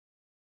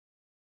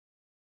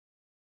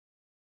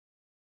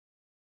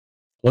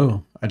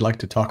Hello, I'd like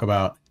to talk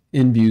about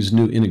EngView's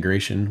new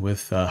integration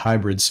with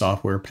hybrid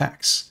software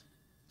PACKZ.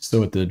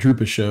 So at the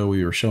Drupa show,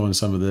 we were showing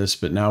some of this,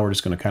 but now we're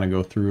just going to kind of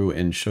go through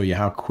and show you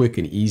how quick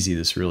and easy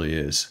this really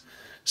is.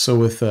 So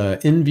with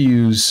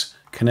EngView's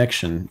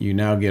connection, you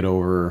now get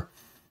over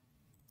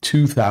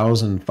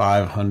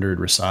 2,500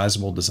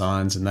 resizable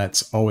designs, and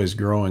that's always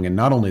growing. And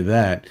not only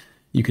that,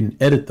 you can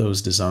edit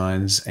those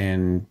designs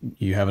and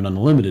you have an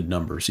unlimited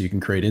number, so you can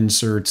create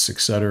inserts,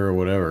 etc., or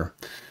whatever.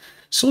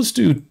 So let's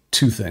do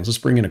two things. Let's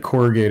bring in a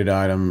corrugated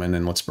item, and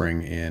then let's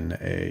bring in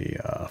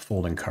a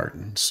folding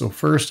carton. So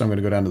first, I'm going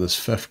to go down to this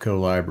FEFCO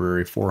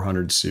library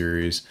 400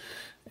 series.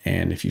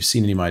 And if you've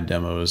seen any of my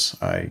demos,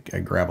 I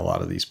grab a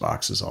lot of these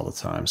boxes all the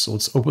time. So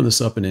let's open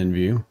this up in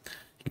EngView. You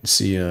can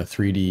see a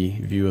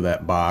 3D view of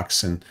that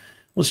box. And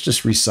let's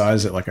just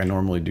resize it like I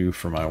normally do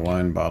for my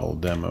wine bottle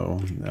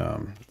demo.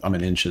 I'm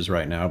in inches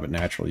right now, but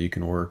naturally you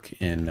can work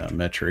in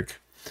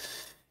metric.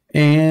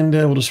 And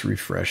we'll just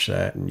refresh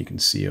that, and you can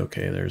see,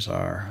 okay, there's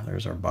our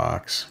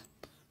box.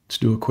 Let's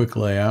do a quick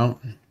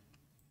layout.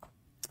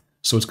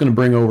 So it's going to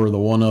bring over the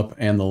one-up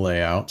and the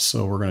layout.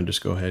 So we're going to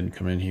just go ahead and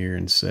come in here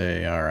and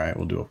say, all right,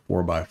 we'll do a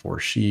 4x4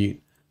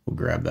 sheet. We'll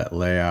grab that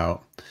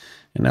layout,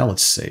 and now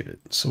let's save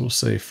it. So we'll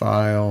say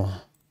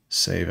File,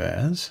 Save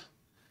As.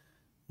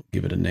 We'll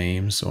give it a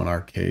name. So in our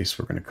case,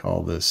 we're going to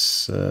call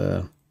this,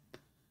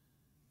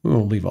 we'll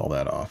leave all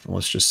that off. And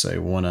let's just say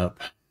one-up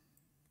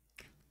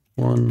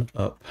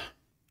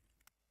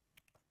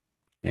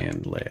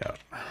and layout.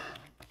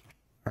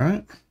 All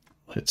right,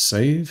 hit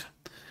save.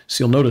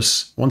 So you'll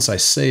notice once I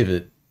save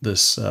it,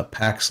 this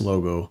PACKZ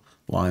logo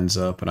lines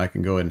up, and I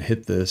can go ahead and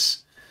hit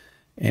this,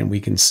 and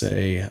we can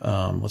say,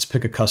 let's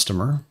pick a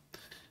customer,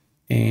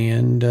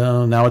 and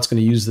now it's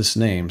going to use this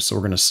name. So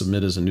we're going to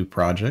submit as a new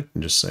project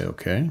and just say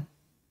okay.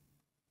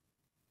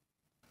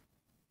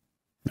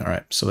 All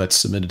right, so that's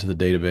submitted to the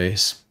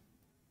database.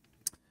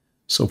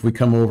 So if we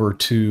come over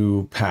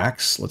to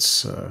PACKZ,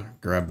 let's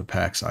grab the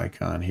PACKZ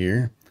icon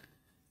here,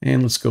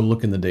 and let's go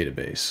look in the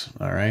database.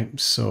 All right,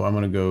 so I'm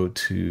going to go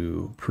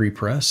to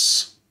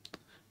prepress,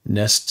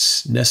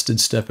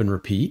 nested step and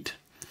repeat.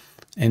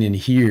 And in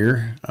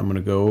here, I'm going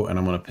to go and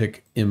I'm going to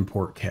pick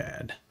import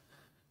CAD.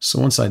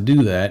 So once I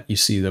do that, you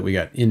see that we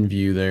got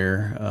EngView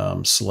there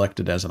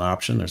selected as an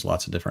option. There's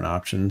lots of different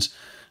options.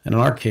 And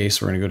in our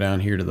case, we're going to go down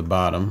here to the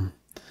bottom.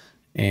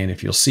 And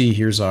if you'll see,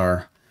 here's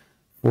our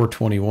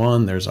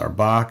 421, there's our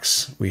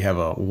box. We have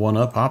a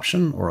one-up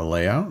option or a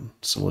layout.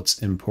 So let's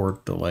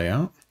import the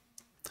layout.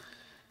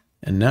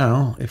 And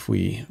now if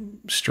we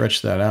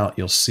stretch that out,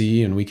 you'll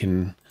see, and we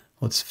can,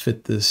 let's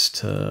fit this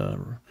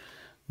to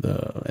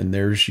and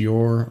there's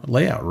your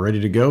layout ready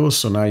to go.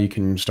 So now you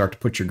can start to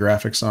put your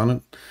graphics on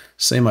it.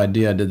 Same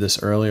idea, I did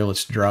this earlier.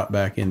 Let's drop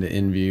back into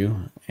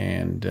EngView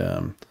and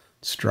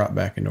let's drop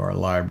back into our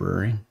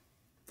library.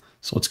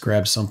 So let's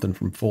grab something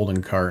from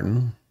folding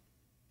carton.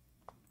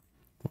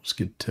 Let's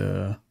get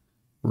a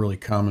really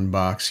common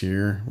box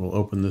here. We'll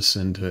open this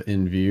into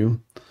EngView.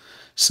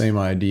 Same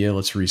idea.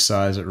 Let's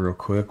resize it real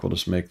quick. We'll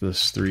just make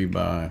this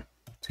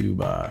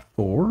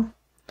 3x2x4.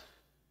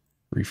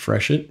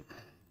 Refresh it.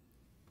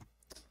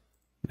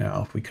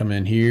 Now, if we come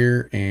in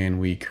here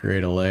and we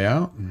create a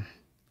layout, I'm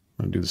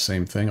going to do the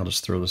same thing. I'll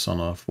just throw this on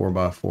a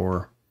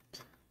 4x4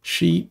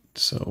 sheet.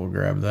 So we'll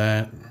grab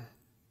that,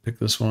 pick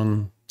this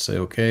one, say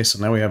okay. So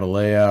now we have a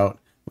layout.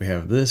 We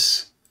have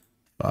this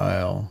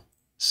file.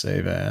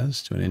 Save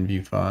as to an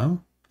EngView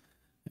file.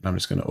 And I'm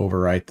just going to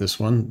overwrite this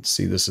one.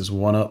 See, this is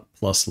one-up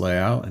plus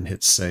layout, and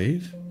hit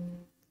save.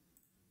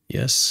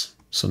 Yes.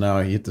 So now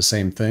I hit the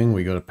same thing.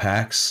 We go to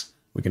PACKZ.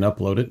 We can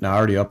upload it. Now I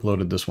already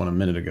uploaded this one a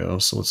minute ago.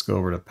 So let's go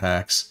over to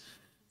PACKZ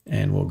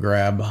and we'll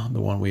grab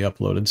the one we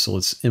uploaded. So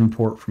let's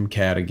import from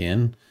CAD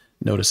again.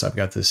 Notice I've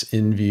got this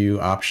EngView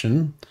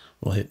option.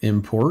 We'll hit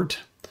import.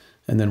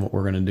 And then what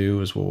we're going to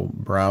do is we'll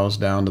browse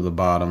down to the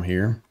bottom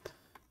here.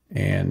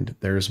 And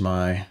there's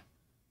my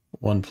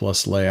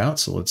one-plus layout.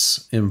 So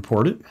let's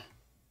import it.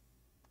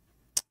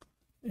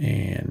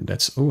 And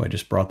that's, oh, I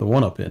just brought the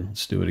one-up in.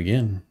 Let's do it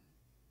again.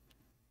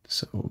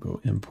 So we'll go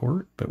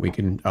import, but we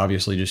can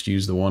obviously just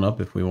use the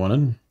one-up if we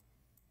wanted.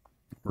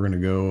 We're going to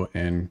go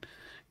and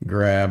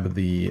grab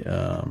the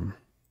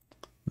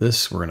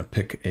this. We're going to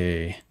pick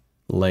a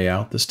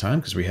layout this time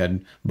because we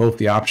had both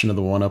the option of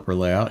the one-up or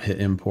layout. Hit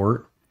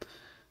import,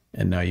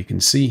 and now you can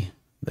see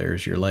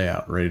there's your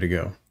layout ready to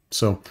go.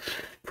 So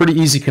pretty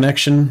easy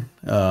connection.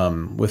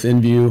 With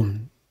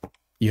EngView,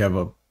 you have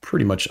a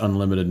pretty much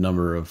unlimited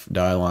number of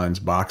die lines,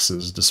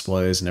 boxes,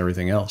 displays, and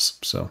everything else.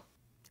 So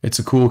it's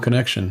a cool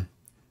connection.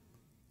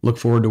 Look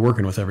forward to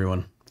working with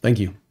everyone. Thank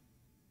you.